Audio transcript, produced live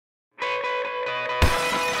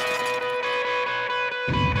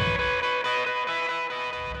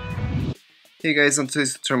Hey guys, on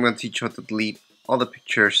today's tutorial I'm going to teach you how to delete all the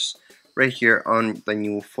pictures right here on the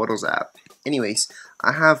new Photos app. Anyways,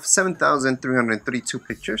 I have 7,332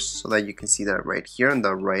 pictures, so that you can see that right here on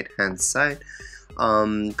the right hand side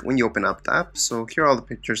when you open up the app. So here are all the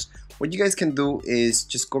pictures. What you guys can do is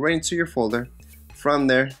just go right into your folder. From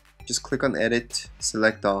there, just click on edit,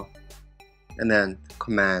 select all, and then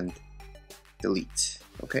command delete.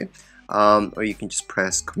 Okay, or you can just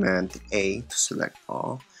press command A to select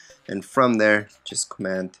all. And from there, just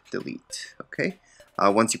command delete. Okay,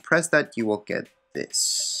 once you press that, you will get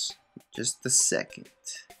this. Just a second.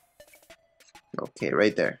 Okay,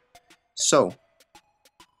 right there. So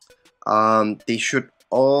they should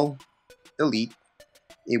all delete.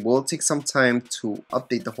 It will take some time to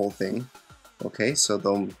update the whole thing. Okay, so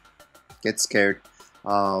don't get scared.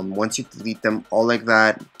 Once you delete them all like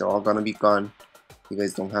that, they're all gonna be gone. You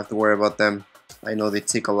guys don't have to worry about them. I know they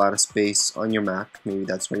take a lot of space on your Mac. Maybe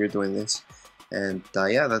that's why you're doing this. And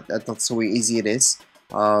yeah, that's the way easy it is.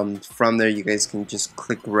 From there, you guys can just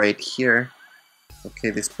click right here. Okay,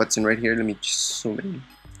 this button right here. Let me just zoom in.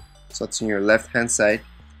 So it's on your left hand side.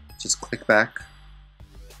 Just click back.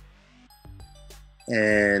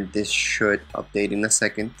 And this should update in a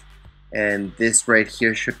second. And this right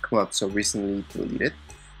here should come up. So recently deleted.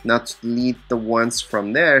 Now to delete the ones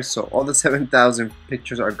from there. So all the 7,000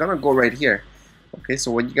 pictures are gonna go right here. Okay,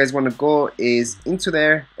 so what you guys want to go is into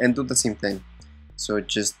there and do the same thing. So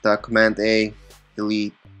just command A,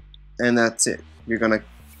 delete, and that's it. You're gonna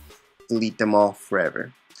delete them all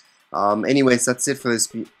forever. Anyways, that's it for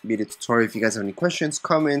this video tutorial. If you guys have any questions,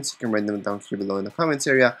 comments, you can write them down here below in the comments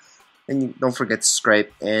area. And don't forget to subscribe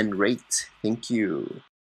and rate. Thank you.